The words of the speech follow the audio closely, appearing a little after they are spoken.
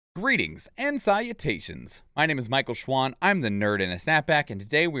Greetings and salutations. My name is Michael Schwahn. I'm the nerd in a snapback, and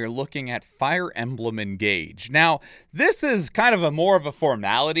today we are looking at Fire Emblem Engage. Now, this is kind of more of a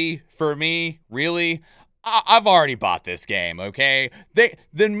formality for me, really. I've already bought this game, okay?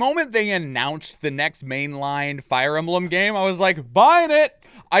 The moment they announced the next mainline Fire Emblem game, I was like, buying it.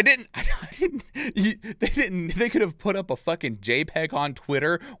 They could have put up a fucking JPEG on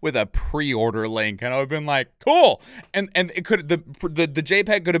Twitter with a pre-order link, and I would have been like, cool. And it could, the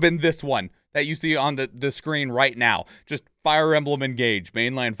JPEG could have been this one that you see on the screen right now. Just Fire Emblem Engage,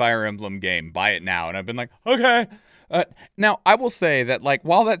 mainline Fire Emblem game, buy it now. And I've been like, okay. Now, I will say that, like,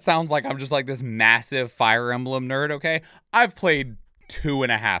 while that sounds like I'm just like this massive Fire Emblem nerd, okay, I've played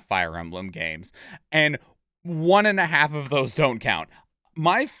 2.5 Fire Emblem games, and 1.5 of those don't count.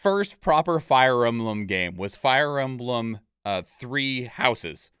 My first proper Fire Emblem game was Fire Emblem 3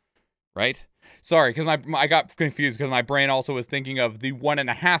 Houses, right? Sorry, because I got confused because my brain also was thinking of the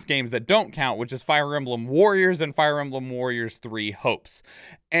 1.5 games that don't count, which is Fire Emblem Warriors and Fire Emblem Warriors 3 Hopes.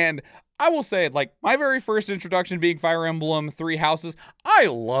 And I will say, like, my very first introduction being Fire Emblem 3 Houses, I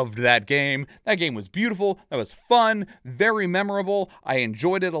loved that game. That game was beautiful. That was fun, very memorable. I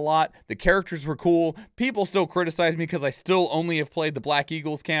enjoyed it a lot. The characters were cool. People still criticize me because I still only have played the Black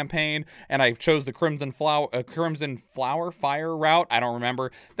Eagles campaign, and I chose the Crimson Flower Fire route. I don't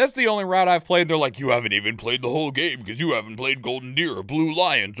remember. That's the only route I've played. They're like, you haven't even played the whole game because you haven't played Golden Deer or Blue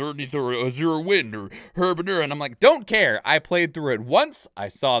Lions or Azure Wind or Herbanura. And I'm like, don't care. I played through it once. I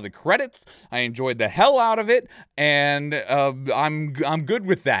saw the credits. I enjoyed the hell out of it, and I'm good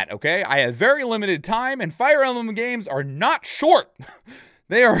with that, okay? I have very limited time, and Fire Emblem games are not short.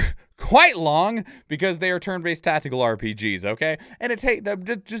 They are quite long because they are turn-based tactical RPGs, okay? And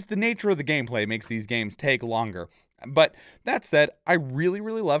just the nature of the gameplay makes these games take longer. But that said, I really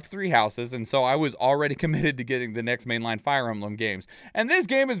loved 3 Houses, and so I was already committed to getting the next mainline Fire Emblem games. And this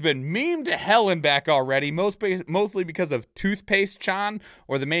game has been memed to hell and back already, mostly because of Toothpaste Chan,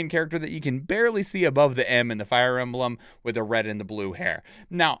 or the main character that you can barely see above the M in the Fire Emblem with the red and the blue hair.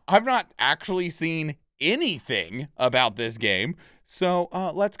 Now, I've not actually seen anything about this game, so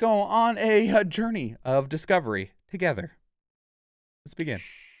let's go on a journey of discovery together. Let's begin.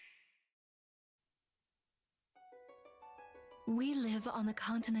 We live on the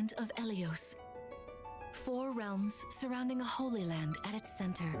continent of Elios, 4 realms surrounding a holy land at its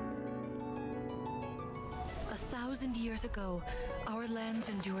center. 1,000 years ago, our lands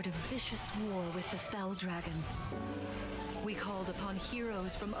endured a vicious war with the Fell Dragon. We called upon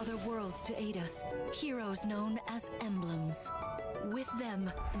heroes from other worlds to aid us, heroes known as emblems. With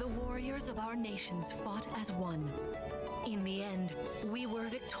them, the warriors of our nations fought as one. In the end, we were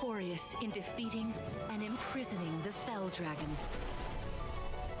victorious in defeating and imprisoning the Fell Dragon.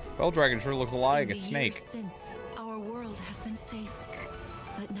 Fell Dragon sure looks a lot like a snake. Since, our world has been safe.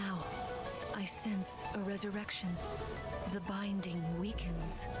 But now, I sense a resurrection. The binding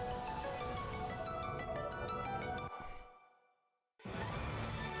weakens.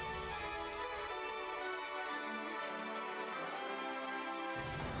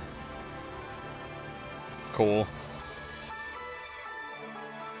 Cool.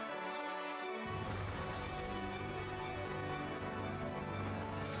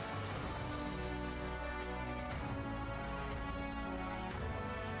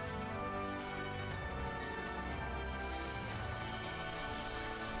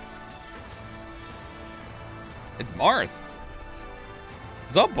 It's Marth.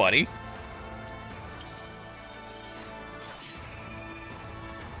 What's up, buddy?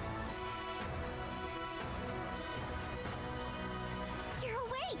 You're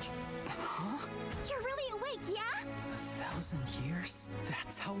awake! Huh? You're really awake, yeah? 1,000 years?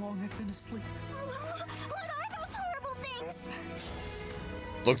 That's how long I've been asleep. What are those horrible things?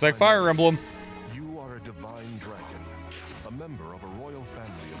 Looks like Fire Emblem. You are a divine dragon, a member of a royal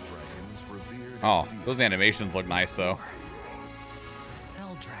family of dragons revered. Oh, those animations look nice, though. The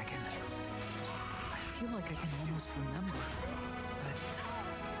Fell Dragon. I feel like I can almost remember, but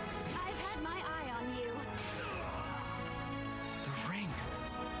I've had my eye on you. the ring.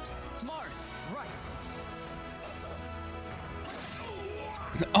 Marth, right.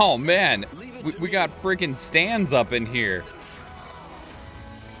 Oh, man. We got freaking stands up in here.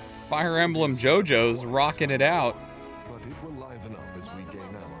 Fire Emblem JoJo's rocking it out. But it will liven up as we gain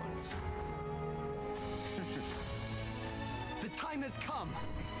allies. The time has come.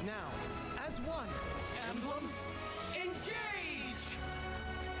 Now, as one, Emblem, engage!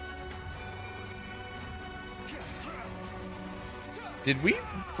 Did we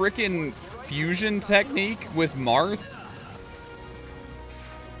frickin' fusion technique with Marth?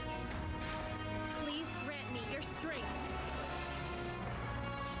 Please grant me your strength.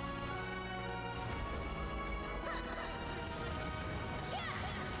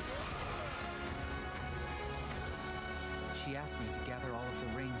 She asked me to gather all of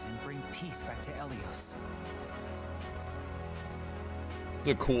the rings and bring peace back to Helios. It's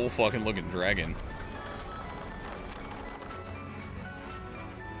a cool fucking looking dragon.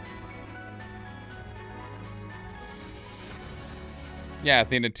 Yeah,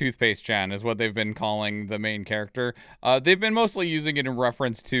 Athena Toothpaste-chan is what they've been calling the main character. They've been mostly using it in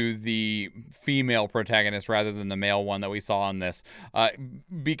reference to the female protagonist rather than the male one that we saw on this.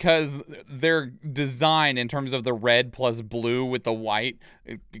 Because their design in terms of the red plus blue with the white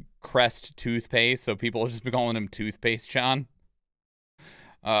crest toothpaste, so people have just been calling him Toothpaste-chan.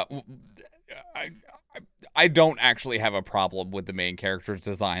 I don't actually have a problem with the main character's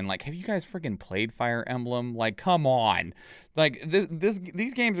design. Like, have you guys freaking played Fire Emblem? Like, come on. Like,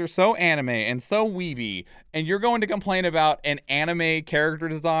 these games are so anime and so weeby, and you're going to complain about an anime character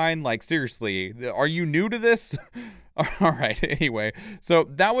design? Like, seriously, are you new to this? All right, anyway, so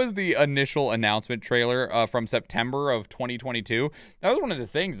that was the initial announcement trailer from September of 2022. That was one of the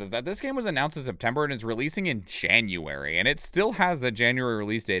things, is that this game was announced in September and is releasing in January, and it still has the January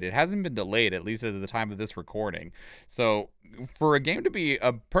release date. It hasn't been delayed, at least at the time of this recording. So for a game to be,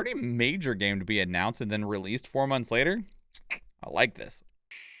 a pretty major game to be announced and then released 4 months later, I like this.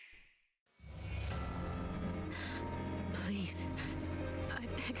 Please, I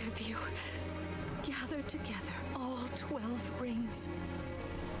beg of you, gather together all 12 rings.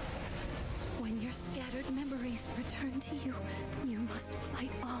 When your scattered memories return to you, you must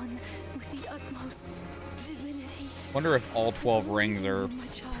fight on with the utmost divinity. Wonder if all 12 rings are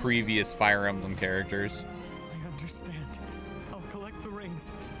previous Fire Emblem characters. I understand. I'll collect the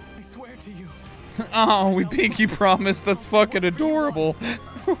rings. I swear to you. Oh, we pinky promised. That's fucking adorable.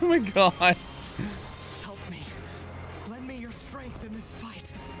 Oh my god. Help me. Lend me your strength in this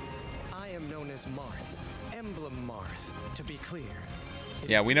fight. I am known as Marth, Emblem Marth, to be clear.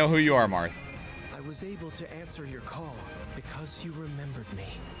 Yeah, we know who you are, Marth. I was able to answer your call because you remembered me.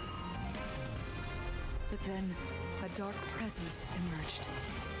 But then a dark presence emerged.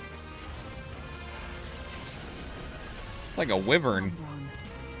 It's like a wyvern. Someone.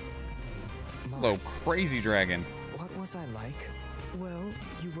 Little crazy dragon. What was I like? Well,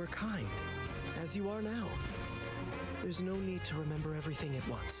 you were kind, as you are now. There's no need to remember everything at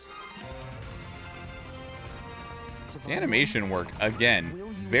once. The animation work, again,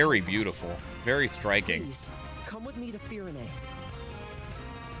 very beautiful, very striking. Please, come with me to Firene.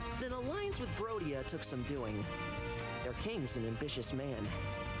 An alliance with Brodia took some doing. Their king's an ambitious man.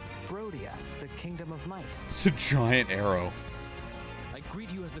 Brodia, the Kingdom of Might. It's a giant arrow. I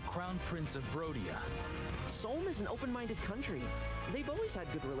greet you as the Crown Prince of Brodia. Solm is an open-minded country. They've always had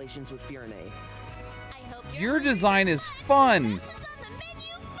good relations with Firene. Your design is fun.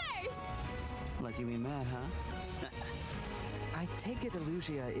 Lucky me mad, huh? I take it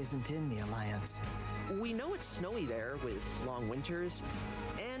Illusia isn't in the Alliance. We know it's snowy there with long winters,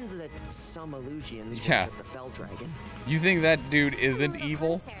 and that some Illusians Yeah. worship the Fell Dragon. You think that dude isn't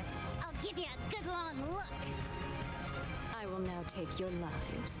evil? Closer. I'll give you a good long look. I will now take your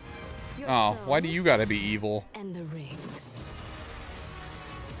lives. Your Oh, why do souls, you gotta be evil? and the rings.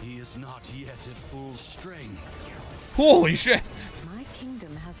 He is not yet at full strength. Holy shit! My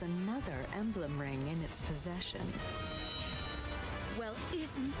kingdom has another emblem ring in its possession. Well,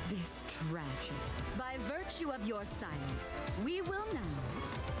 isn't this tragic? By virtue of your silence, we will now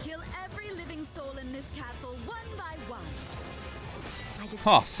kill every living soul in this castle one by one. I detest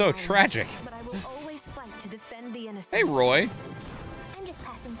Oh, so violence, tragic. But I will always fight to defend the innocent. Hey, Roy. I'm just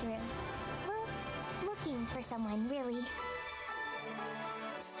passing through. Well, looking for someone, really.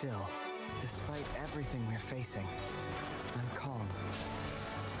 Still, despite everything we're facing, I'm calm.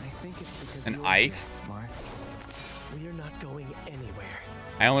 I think it's because An you're Ike? here, Marth. We are not going anywhere.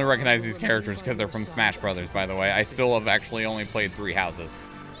 I only recognize these characters because they're from Smash Brothers, by the way. I still have actually only played 3 houses.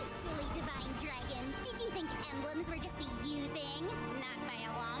 You silly divine dragon. Did you think emblems were just a you thing? Not by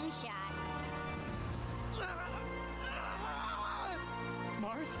a long shot.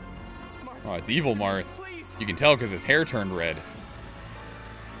 Marth? Marth, Oh, it's evil Marth. please. You can tell because his hair turned red.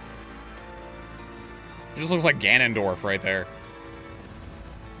 It just looks like Ganondorf right there.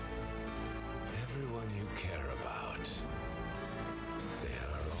 Everyone you care about, they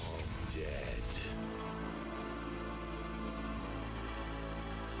are all dead.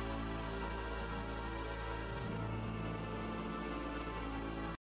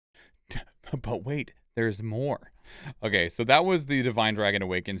 But wait, there's more. Okay, so that was the Divine Dragon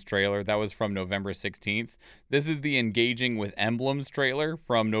Awakens trailer. That was from November 16th. This is the Engaging with Emblems trailer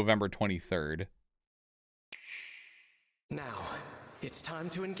from November 23rd. Now, it's time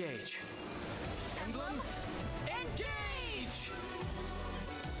to engage. Emblem, engage!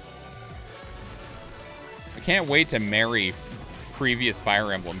 I can't wait to marry previous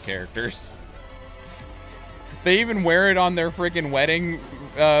Fire Emblem characters. They even wear it on their freaking wedding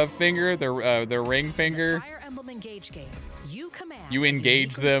finger, their ring finger. Fire Emblem Engage game. You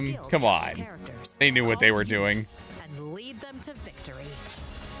engage them. Come on. They knew what they were doing. And lead them to victory.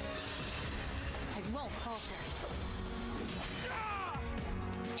 I won't falter.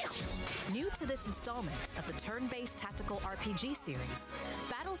 New to this installment of the turn-based tactical RPG series,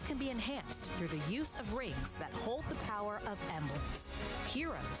 battles can be enhanced through the use of rings that hold the power of emblems,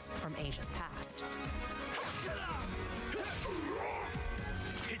 heroes from ages past.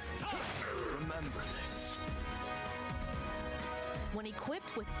 It's time. Remember this. When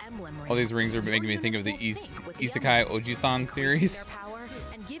equipped with emblem rings, All these rings are making me think of the Isekai Oji-san series. their power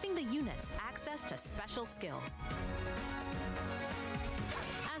and giving the units access to special skills.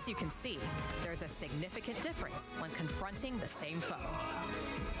 As you can see, there's a significant difference when confronting the same foe.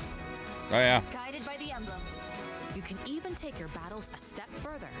 Oh yeah. Guided by the emblems. You can even take your battles a step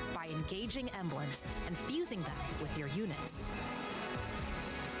further by engaging emblems and fusing them with your units.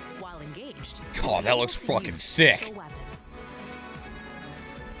 While engaged, God, that looks fucking sick. special weapons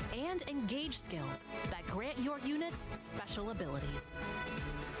and engage skills that grant your units special abilities.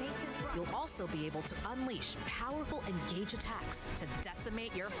 You'll also be able to unleash powerful engage attacks to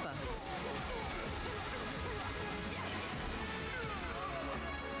decimate your foes.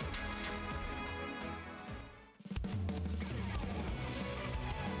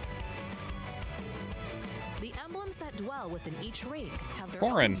 The emblems that dwell within each ring have their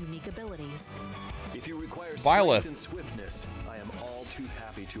Foreign. own unique abilities. If you require Byleth. strength and swiftness, I am all too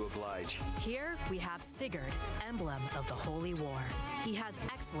happy to oblige. Here we have Sigurd, emblem of the Holy War. He has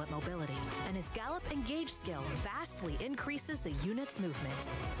excellent mobility, and his gallop engage skill vastly increases the unit's movement.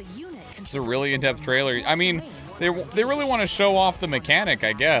 The unit can It's a really in-depth trailer. I mean, they really want to show off the mechanic,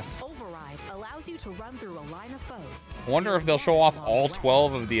 I guess. Override allows you to run through a line of foes. I wonder if they'll show off all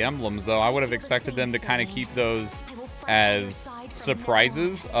 12 of the emblems, though. I would have expected them to kind of keep those as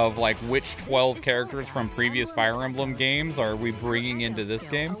surprises of like which 12 characters from previous Fire Emblem games are we bringing into this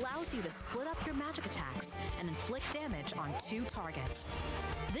game. Allows you to split up your magic attacks and inflict damage on 2 targets.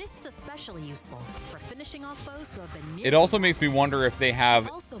 This is especially useful for finishing off foes who have been near. It also makes me wonder if they have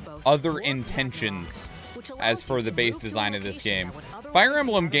Also boasts other Sword intentions which allows as for you the to base move to a design of this location game. that would otherwise Fire be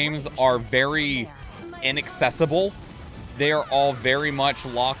Emblem out of games range. are very There. inaccessible. They are all very much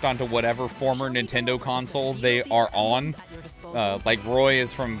locked onto whatever former Nintendo console they are on. Like Roy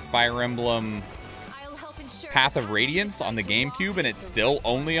is from Fire Emblem I'll help ensure Path of Radiance on the GameCube, and it's still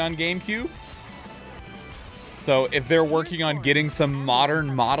only on GameCube. So if they're working on getting some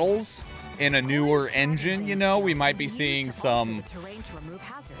modern models in a newer engine, you know, we might be seeing some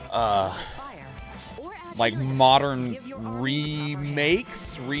like modern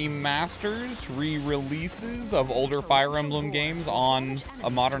remakes, remasters, re-releases of older Fire Emblem games on a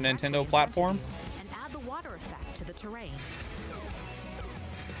modern Nintendo platform. And add the water effect to the terrain.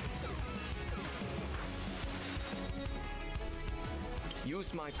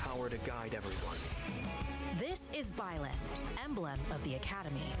 Use my power to guide everyone. This is Byleth, emblem of the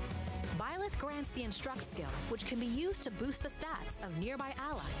Academy. Byleth grants the Instruct skill, which can be used to boost the stats of nearby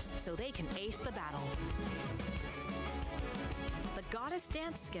allies so they can ace the battle. The Goddess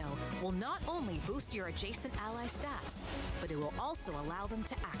Dance skill will not only boost your adjacent ally stats, but it will also allow them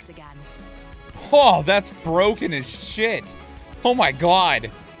to act again. Oh, that's broken as shit. Oh my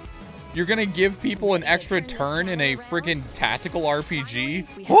god. You're gonna give people an extra turn in a freaking tactical RPG?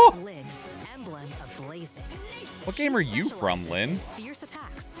 We Oh! have Lynn, emblem of blazing. What game are you from, Lynn? Fierce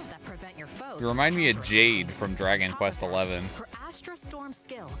attacks that prevent your foes. You remind me of Jade from Dragon Quest XI. Her Astra Storm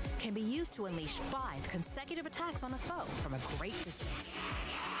skill can be used to unleash 5 consecutive attacks on a foe from a great distance.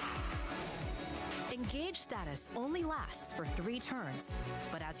 Engage status only lasts for 3 turns,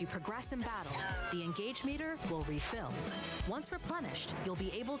 but as you progress in battle, the engage meter will refill. Once replenished, you'll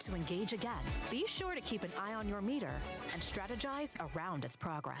be able to engage again. Be sure to keep an eye on your meter and strategize around its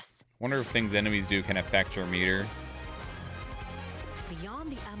progress. Wonder if things enemies do can affect your meter.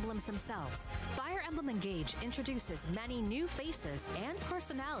 Beyond the emblems themselves, Fire Emblem Engage introduces many new faces and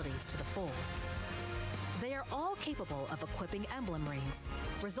personalities to the fold. They are all capable of equipping emblem rings,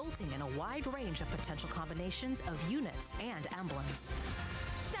 resulting in a wide range of potential combinations of units and emblems.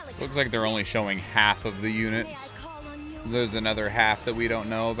 Looks like they're only showing half of the units. There's another half that we don't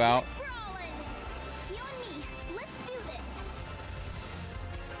know about. You and me, let's do this.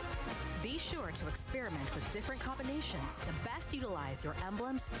 Be sure to experiment with different combinations to best utilize your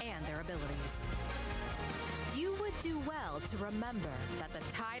emblems and their abilities. You would do well to remember that the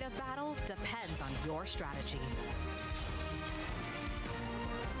tide of battle depends on your strategy.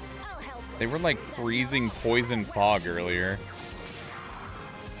 I'll help They were like freezing poison fog earlier.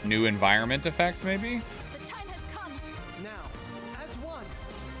 New environment effects, maybe? The time has come. Now, as one.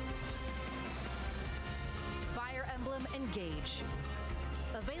 Fire Emblem Engage.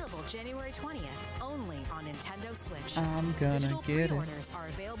 Available January 20th, only on Nintendo Switch. I'm gonna Digital get it. pre-orders are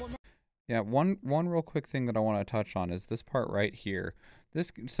available now. Yeah, one real quick thing that I want to touch on is this part right here.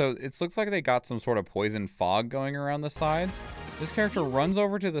 So it looks like they got some sort of poison fog going around the sides. This character runs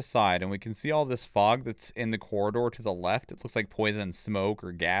over to the side, and we can see all this fog that's in the corridor to the left. It looks like poison smoke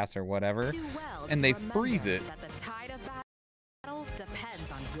or gas or whatever. And they freeze it. That the tide of battle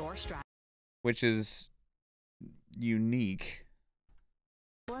depends on your strategy. Which is unique.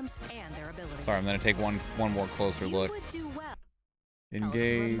 And their abilities. Sorry, I'm going to take one more closer look.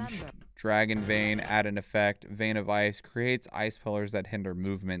 Engage, Dragon Vein, add an effect, Vein of Ice, creates ice pillars that hinder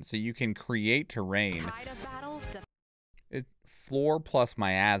movement. So you can create terrain. Floor plus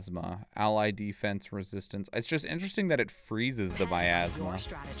miasma, ally defense resistance. It's just interesting that it freezes the miasma.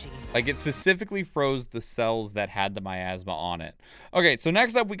 Like it specifically froze the cells that had the miasma on it. Okay, so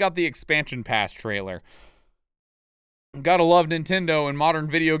next up we got the expansion pass trailer. Gotta love Nintendo and modern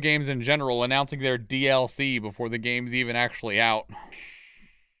video games in general announcing their DLC before the game's even actually out.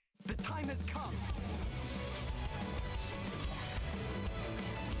 The time has come.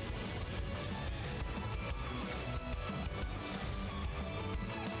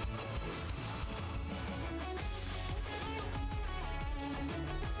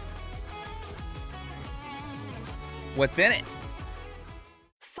 What's in it?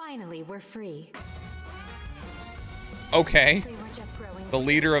 Finally, we're free. Okay. The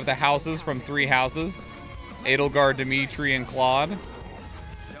leader of the houses from 3 houses. Edelgard, Dimitri, and Claude.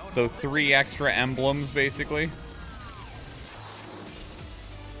 So 3 extra emblems, basically.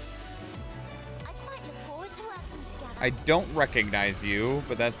 I don't recognize you,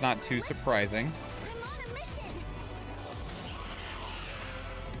 but that's not too surprising.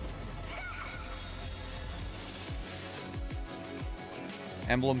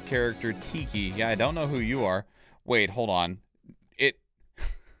 Emblem character Tiki. Yeah, I don't know who you are. Wait, hold on.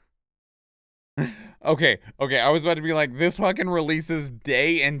 Okay, I was about to be like, this fucking releases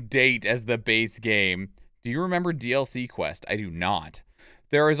day and date as the base game. Do you remember DLC Quest? I do not.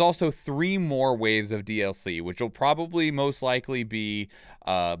 There is also 3 more waves of DLC, which will probably most likely be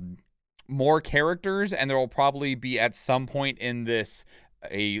more characters, and there will probably be at some point in this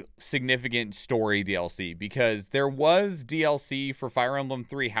a significant story DLC, because there was DLC for Fire Emblem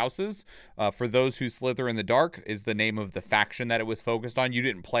 3 Houses. For those who slither in the dark is the name of the faction that it was focused on. You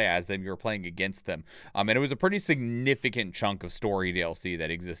didn't play as them, you were playing against them. And it was a pretty significant chunk of story DLC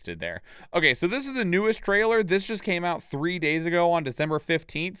that existed there. Okay, so this is the newest trailer. This just came out 3 days ago on December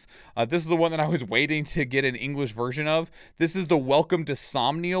 15th. This is the one that I was waiting to get an English version of. This is the Welcome to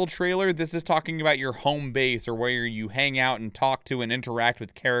Somniel trailer. This is talking about your home base, or where you hang out and talk to and interact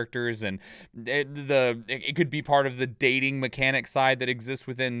with characters, and it could be part of the dating mechanic side that exists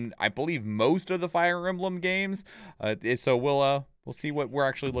within, I believe, most of the Fire Emblem games. So we'll see what we're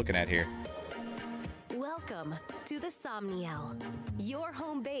actually looking at here. Welcome to the Somniel, your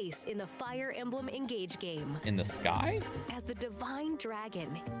home base in the Fire Emblem Engage game. In the sky? As the Divine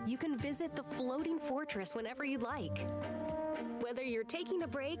Dragon, you can visit the floating fortress whenever you'd like. Whether you're taking a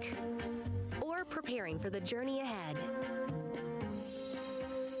break or preparing for the journey ahead,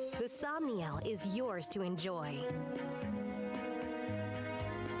 the Somniel is yours to enjoy.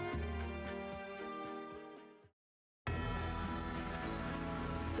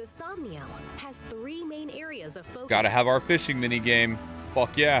 The Somniel has 3 main areas of focus. Gotta have our fishing mini game.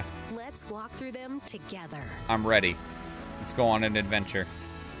 Fuck yeah. Let's walk through them together. I'm ready. Let's go on an adventure.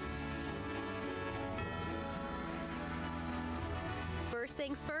 First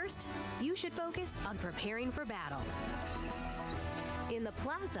things first, you should focus on preparing for battle. In the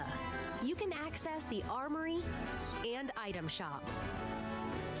plaza, you can access the armory and item shop.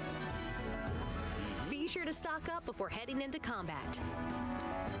 Be sure to stock up before heading into combat.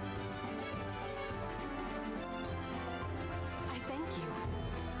 I thank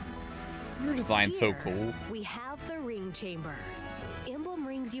you. Your design's so cool. We have the ring chamber. Emblem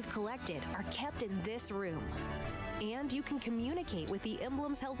rings you've collected are kept in this room, and you can communicate with the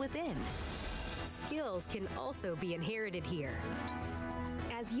emblems held within. Skills can also be inherited here.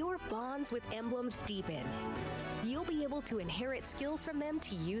 As your bonds with emblems deepen, you'll be able to inherit skills from them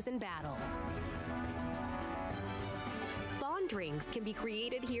to use in battle. Bond rings can be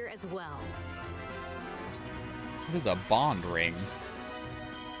created here as well. What is a bond ring?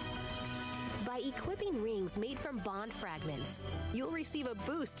 By equipping rings made from bond fragments, you'll receive a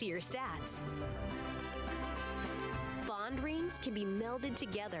boost to your stats. bond rings can be melded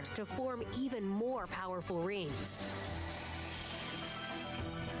together to form even more powerful rings.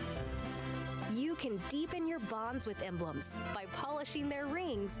 You can deepen your bonds with emblems by polishing their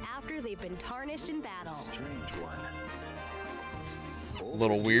rings after they've been tarnished in battle. Strange one. A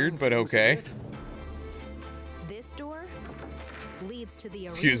little weird, but okay. This door leads to the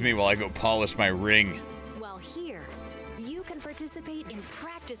arena. Excuse me while I go polish my ring. While here, you can participate in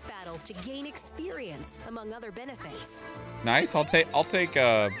practice battles to gain experience, among other benefits. Nice. I'll take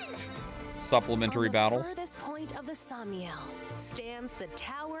supplementary battles. On the furthest point of the Somniel stands the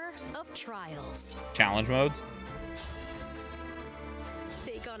Tower of Trials. Challenge modes.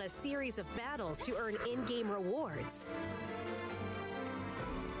 Take on a series of battles to earn in-game rewards.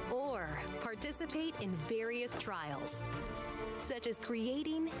 Or participate in various trials, such as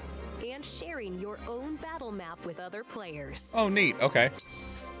creating and sharing your own battle map with other players. Oh, neat. Okay.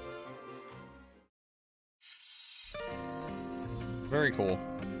 Very cool.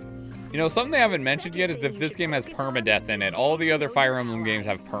 You know, something they haven't mentioned yet is if this game has permadeath in it. All the other Fire Emblem games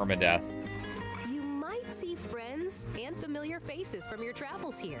have permadeath. You might see friends and familiar faces from your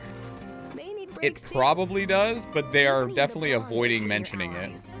travels here. They need breaks It probably does, but they are definitely avoiding mentioning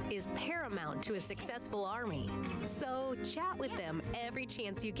it. Is paramount to a successful army, so chat with them every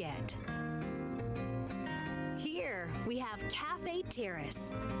chance you get. Here we have Cafe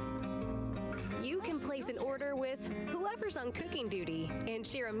Terrace. You can place an order with whoever's on cooking duty and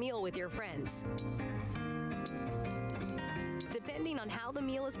share a meal with your friends. Depending on how the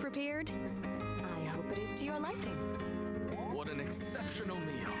meal is prepared, I hope it is to your liking. What an exceptional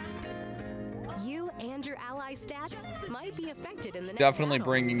meal. You and your ally stats might be affected in the next Definitely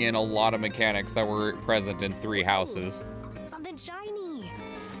battle. bringing in a lot of mechanics that were present in 3 houses. Something shiny.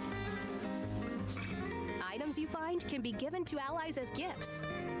 Items you find can be given to allies as gifts.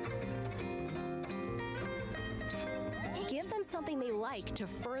 Give them something they like to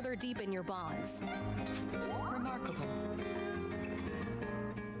further deepen your bonds. Remarkable.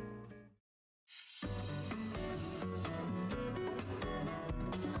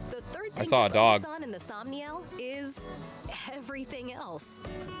 The third I thing saw to a dog. focus on in the Somniel is everything else.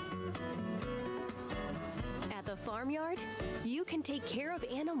 At the farmyard, you can take care of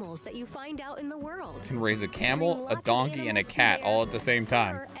animals that you find out in the world. You can raise a camel, Bring a lots of donkey, and a animals to cat their all at the same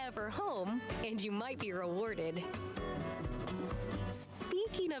time. forever home, and you might be rewarded.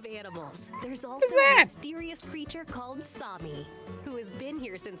 Speaking of animals, there's also a mysterious creature called Sami, who has been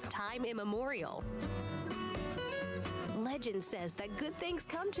here since time immemorial. Legend says that good things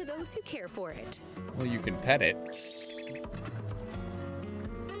come to those who care for it. Well, you can pet it.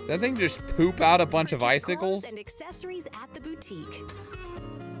 That thing just poop out a bunch of Purchase icicles? clothes and accessories at the boutique,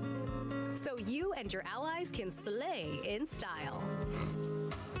 so you and your allies can slay in style.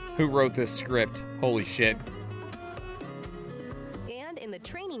 Who wrote this script? Holy shit. And in the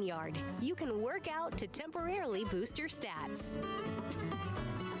training yard, you can work out to temporarily boost your stats.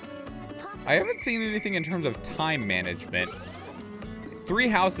 I haven't seen anything in terms of time management. 3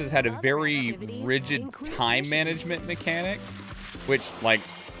 houses had a very rigid time management mechanic, which, like,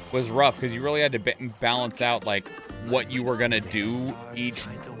 was rough because you really had to balance out, like, what you were going to do each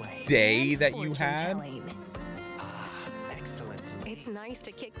day that you had. Excellent. It's nice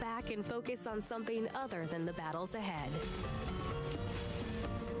to kick back and focus on something other than the battles ahead.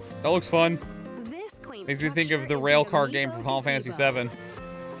 That looks fun. This quaint Makes me think of structure the is rail the car game Amiibo from Final Fantasy gazebo. VII.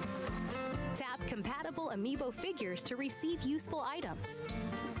 Tap compatible amiibo figures to receive useful items.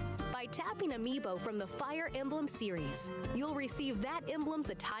 By tapping amiibo from the Fire Emblem series, you'll receive that emblem's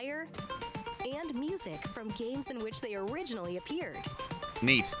attire and music from games in which they originally appeared.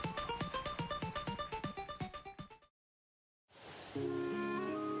 Neat.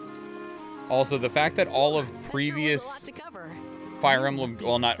 Also, the fact that all of previous Fire Emblem,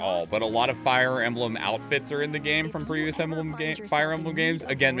 well, not all, but a lot of Fire Emblem outfits are in the game from previous Fire Emblem games,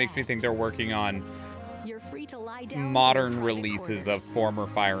 again, makes me think they're working on You're free to lie down modern in your private releases quarters. of former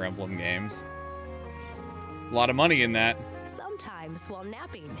Fire Emblem games. A lot of money in that. Sometimes while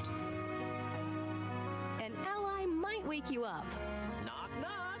napping. An ally might wake you up. Knock,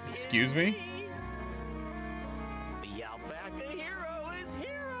 knock. Excuse me? The alpaca hero is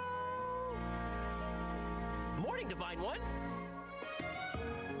hero. Morning, Divine One.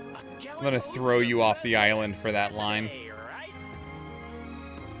 I'm gonna throw you off the island for that line.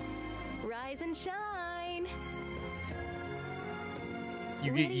 Rise and shine.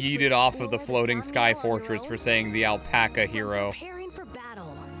 You get yeeted off of the floating sky fortress for saying the alpaca hero. Preparing for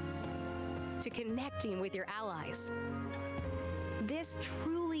battle to connecting with your allies. This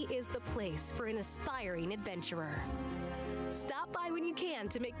truly is the place for an aspiring adventurer. Stop by when you can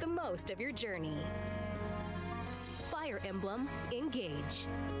to make the most of your journey. Fire Fire Emblem Engage.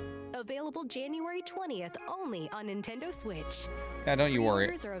 Available January 20th only on Nintendo Switch. Yeah, don't you worry.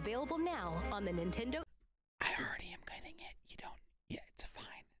 Pre-orders are available now on the Nintendo. I already am getting it. You don't. Yeah, it's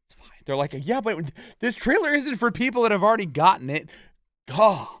fine. It's fine. They're like, yeah, but this trailer isn't for people that have already gotten it.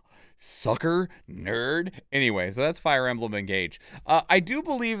 Gah. Sucker, nerd. Anyway, so that's Fire Emblem Engage. I do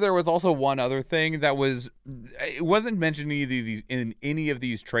believe there was also one other thing that it wasn't mentioned in any of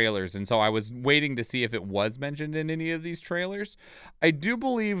these trailers, and so I was waiting to see if it was mentioned in any of these trailers. I do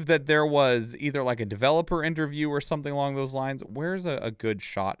believe that there was either like a developer interview or something along those lines. Where's a good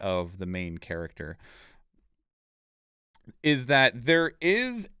shot of the main character? Is that there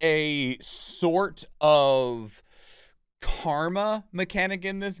is a sort of karma mechanic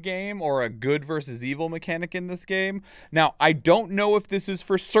in this game, or a good versus evil mechanic in this game. Now, I don't know if this is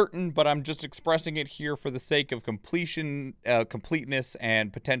for certain, but I'm just expressing it here for the sake of completeness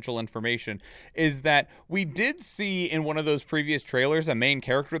and potential information, is that we did see in one of those previous trailers a main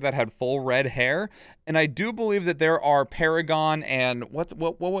character that had full red hair, and I do believe that there are Paragon and what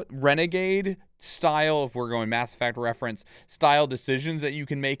Renegade style, if we're going Mass Effect reference, style decisions that you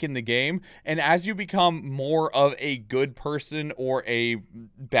can make in the game. And as you become more of a good person or a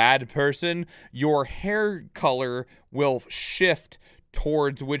bad person, your hair color will shift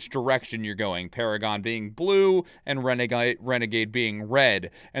towards which direction you're going. Paragon being blue and Renegade being red.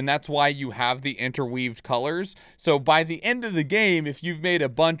 And that's why you have the interweaved colors. So by the end of the game, if you've made a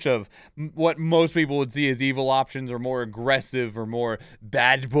bunch of what most people would see as evil options, or more aggressive or more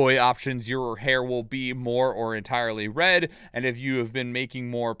bad boy options, your hair will be more or entirely red. And if you have been making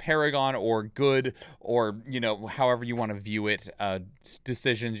more Paragon or good, or, you know, however you want to view it,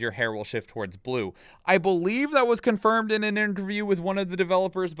 decisions, your hair will shift towards blue. I believe that was confirmed in an interview with one of the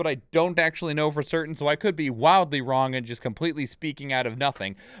developers, but I don't actually know for certain, so I could be wildly wrong and just completely speaking out of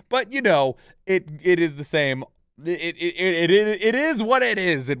nothing. But, you know, it is the same. It is what it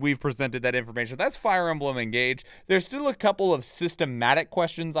is that we've presented that information. That's Fire Emblem Engage. There's still a couple of systematic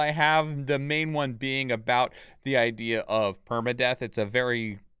questions I have, the main one being about the idea of permadeath. It's a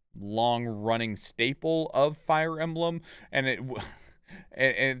very long-running staple of Fire Emblem, and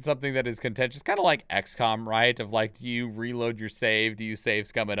it's something that is contentious, kind of like XCOM, right? Of like, do you reload your save? Do you save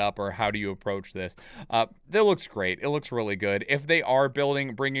scum it up? Or how do you approach this? That looks great. It looks really good. If they are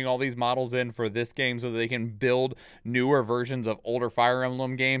bringing all these models in for this game so that they can build newer versions of older Fire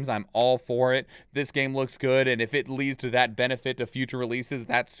Emblem games, I'm all for it. This game looks good, and if it leads to that benefit to future releases,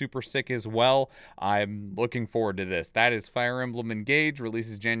 that's super sick as well. I'm looking forward to this. That is Fire Emblem Engage,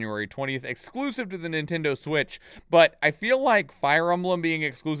 releases January 20th, exclusive to the Nintendo Switch. But I feel like Fire Emblem being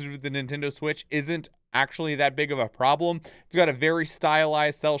exclusive to the Nintendo Switch isn't actually that big of a problem. It's got a very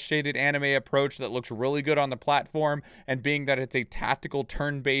stylized, cel-shaded anime approach that looks really good on the platform, and being that it's a tactical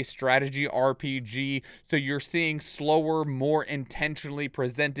turn-based strategy RPG, so you're seeing slower, more intentionally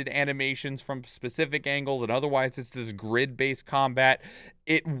presented animations from specific angles, and otherwise it's this grid-based combat.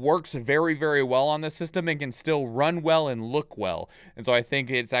 It works very, very well on the system and can still run well and look well. And so I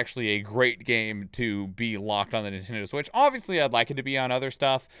think it's actually a great game to be locked on the Nintendo Switch. Obviously, I'd like it to be on other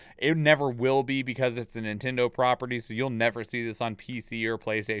stuff. It never will be because it's a Nintendo property, so you'll never see this on PC or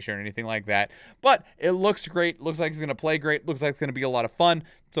PlayStation or anything like that. But it looks great. Looks like it's going to play great. Looks like it's going to be a lot of fun.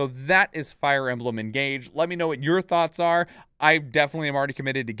 So that is Fire Emblem Engage. Let me know what your thoughts are. I definitely am already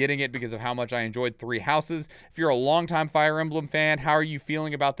committed to getting it because of how much I enjoyed Three Houses. If you're a longtime Fire Emblem fan, how are you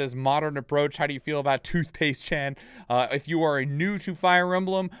feeling about this modern approach? How do you feel about Toothpaste Chan? If you are new to Fire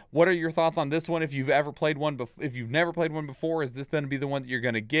Emblem, what are your thoughts on this one? If you've ever played one, if you've never played one before, is this going to be the one that you're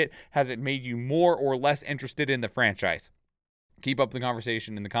going to get? Has it made you more or less interested in the franchise? Keep up the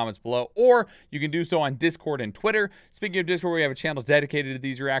conversation in the comments below, or you can do so on Discord and Twitter. Speaking of Discord, we have a channel dedicated to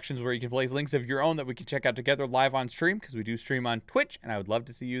these reactions where you can place links of your own that we can check out together live on stream, because we do stream on Twitch, and I would love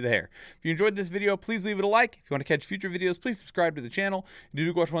to see you there. If you enjoyed this video, please leave it a like. If you want to catch future videos, please subscribe to the channel.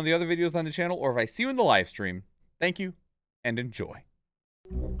 Do watch one of the other videos on the channel, or if I see you in the live stream, thank you and enjoy.